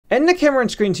Adding a camera and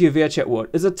screen to your VRChat world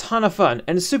is a ton of fun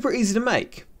and it's super easy to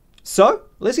make. So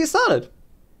let's get started.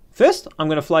 First, I'm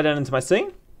going to fly down into my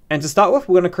scene, and to start with,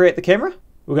 we're going to create the camera.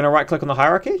 We're going to right click on the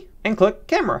hierarchy and click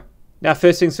camera. Now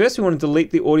first things first, we want to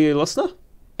delete the audio listener.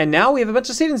 And now we have a bunch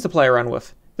of settings to play around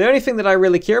with. The only thing that I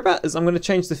really care about is I'm going to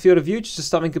change the field of view to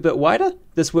something a bit wider.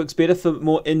 This works better for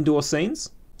more indoor scenes.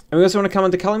 And we also want to come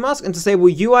into color mask and disable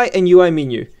UI and UI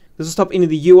menu. This will stop any of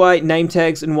the UI, name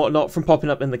tags and whatnot from popping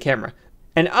up in the camera.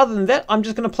 And other than that, I'm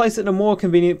just going to place it in a more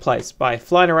convenient place by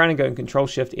flying around and going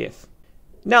Control-Shift-F.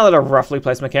 Now that I've roughly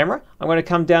placed my camera, I'm going to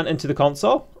come down into the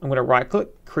console. I'm going to right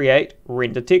click, create,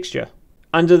 render texture.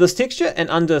 Under this texture and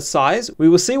under size, we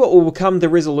will see what will become the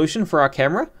resolution for our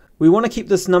camera. We want to keep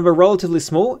this number relatively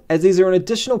small, as these are an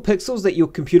additional pixels that your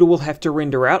computer will have to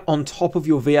render out on top of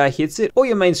your VR headset or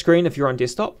your main screen if you're on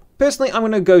desktop. Personally, I'm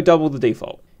going to go double the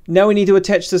default. Now we need to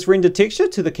attach this rendered texture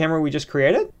to the camera we just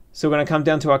created. So we're going to come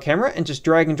down to our camera and just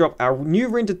drag and drop our new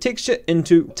rendered texture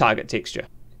into target texture.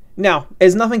 Now,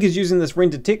 as nothing is using this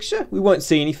rendered texture, we won't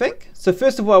see anything. So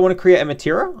first of all, I want to create a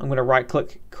material. I'm going to right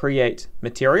click, create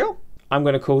material. I'm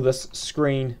going to call this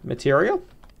screen material.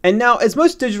 And now, as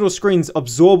most digital screens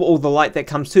absorb all the light that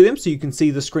comes to them so you can see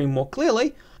the screen more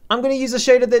clearly, I'm going to use a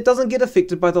shader that doesn't get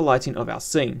affected by the lighting of our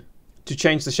scene. To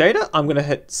change the shader, I'm going to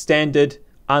hit standard,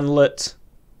 unlit,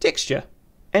 texture.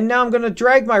 And now I'm going to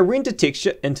drag my render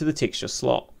texture into the texture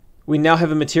slot. We now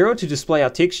have a material to display our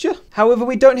texture, however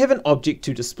we don't have an object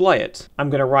to display it. I'm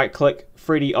going to right click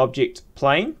 3D object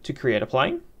plane to create a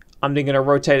plane. I'm then going to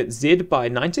rotate it Z by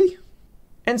 90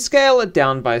 and scale it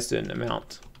down by a certain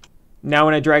amount. Now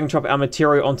when I drag and drop our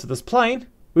material onto this plane,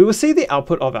 we will see the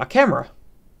output of our camera.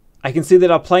 I can see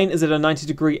that our plane is at a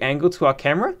 90-degree angle to our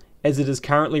camera as it is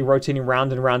currently rotating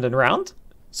round and round and round.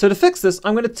 So to fix this,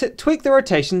 I'm going to tweak the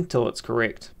rotation till it's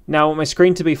correct. Now I want my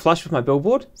screen to be flush with my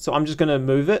billboard, so I'm just going to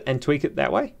move it and tweak it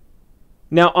that way.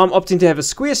 Now I'm opting to have a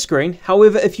square screen.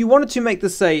 However, if you wanted to make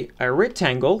this, say, a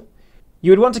rectangle,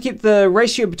 you would want to keep the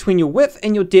ratio between your width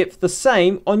and your depth the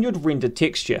same on your rendered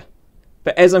texture.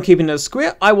 But as I'm keeping it a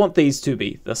square, I want these to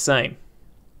be the same.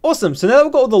 Awesome, so now that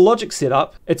we've got all the logic set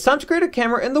up, it's time to create a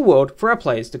camera in the world for our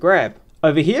players to grab.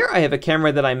 Over here, I have a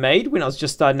camera that I made when I was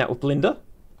just starting out with Blender.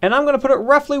 And I'm going to put it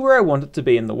roughly where I want it to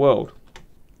be in the world.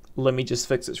 Let me just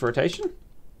fix its rotation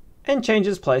and change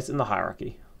its place in the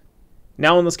hierarchy.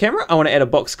 Now on this camera, I want to add a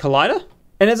box collider.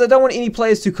 And as I don't want any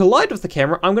players to collide with the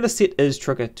camera, I'm going to set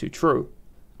isTrigger to true.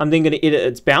 I'm then going to edit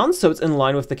its bounds so it's in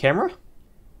line with the camera.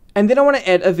 And then I want to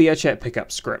add a VRChat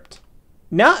pickup script.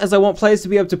 Now, as I want players to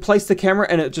be able to place the camera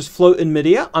and it just float in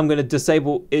midair, I'm going to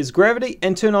disable isGravity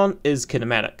and turn on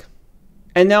isKinematic.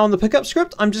 And now on the pickup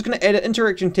script, I'm just going to add an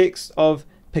interaction text of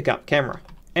pickup camera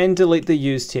and delete the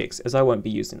use text as I won't be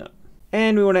using it.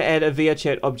 And we want to add a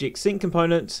VRChat object sync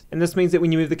component, and this means that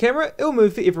when you move the camera, it will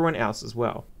move for everyone else as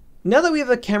well. Now that we have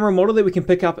a camera model that we can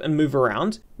pick up and move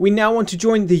around, we now want to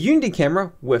join the Unity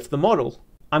camera with the model.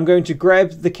 I'm going to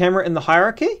grab the camera in the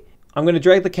hierarchy. I'm going to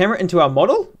drag the camera into our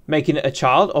model, making it a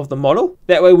child of the model.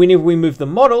 That way, whenever we move the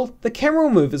model, the camera will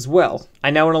move as well.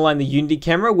 I now want to align the Unity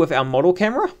camera with our model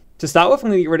camera. To start with, I'm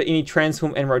going to get rid of any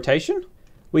transform and rotation.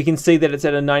 We can see that it's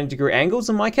at a 90-degree angles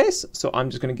in my case, so I'm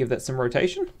just going to give that some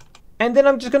rotation. And then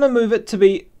I'm just going to move it to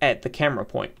be at the camera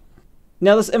point.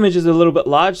 Now this image is a little bit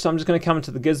large, so I'm just going to come into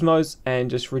the gizmos and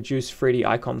just reduce 3D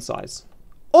icon size.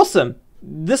 Awesome!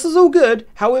 This is all good,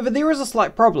 however there is a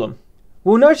slight problem.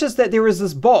 We'll notice that there is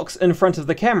this box in front of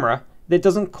the camera that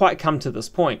doesn't quite come to this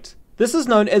point. This is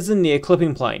known as the near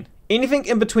clipping plane. Anything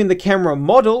in between the camera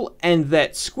model and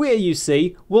that square you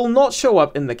see will not show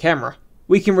up in the camera.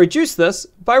 We can reduce this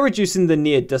by reducing the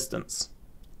near distance.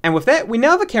 And with that, we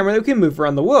now have a camera that we can move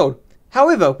around the world.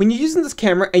 However, when you're using this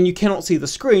camera and you cannot see the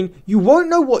screen, you won't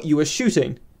know what you are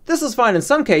shooting. This is fine in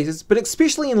some cases, but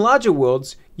especially in larger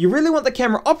worlds, you really want the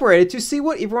camera operator to see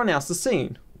what everyone else is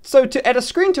seeing. So to add a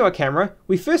screen to our camera,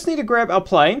 we first need to grab our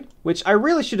plane, which I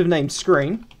really should have named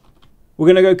screen. We're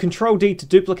going to go Control D to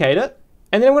duplicate it,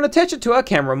 and then I'm going to attach it to our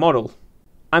camera model.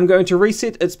 I'm going to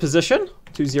reset its position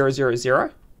to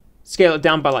 000. Scale it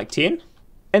down by like 10,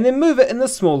 and then move it in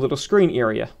this small little screen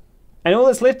area. And all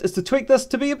that's left is to tweak this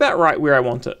to be about right where I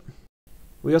want it.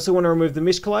 We also want to remove the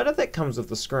mesh collider that comes with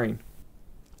the screen.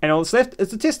 And all that's left is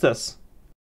to test this.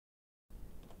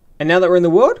 And now that we're in the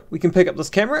world, we can pick up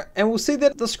this camera and we'll see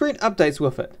that the screen updates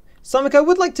with it. Something I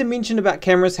would like to mention about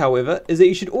cameras, however, is that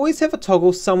you should always have a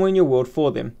toggle somewhere in your world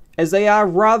for them, as they are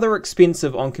rather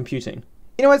expensive on computing.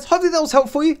 Anyways, hopefully that was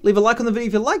helpful for you. Leave a like on the video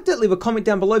if you liked it, leave a comment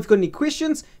down below if you've got any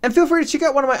questions, and feel free to check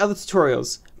out one of my other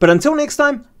tutorials. But until next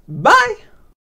time, bye!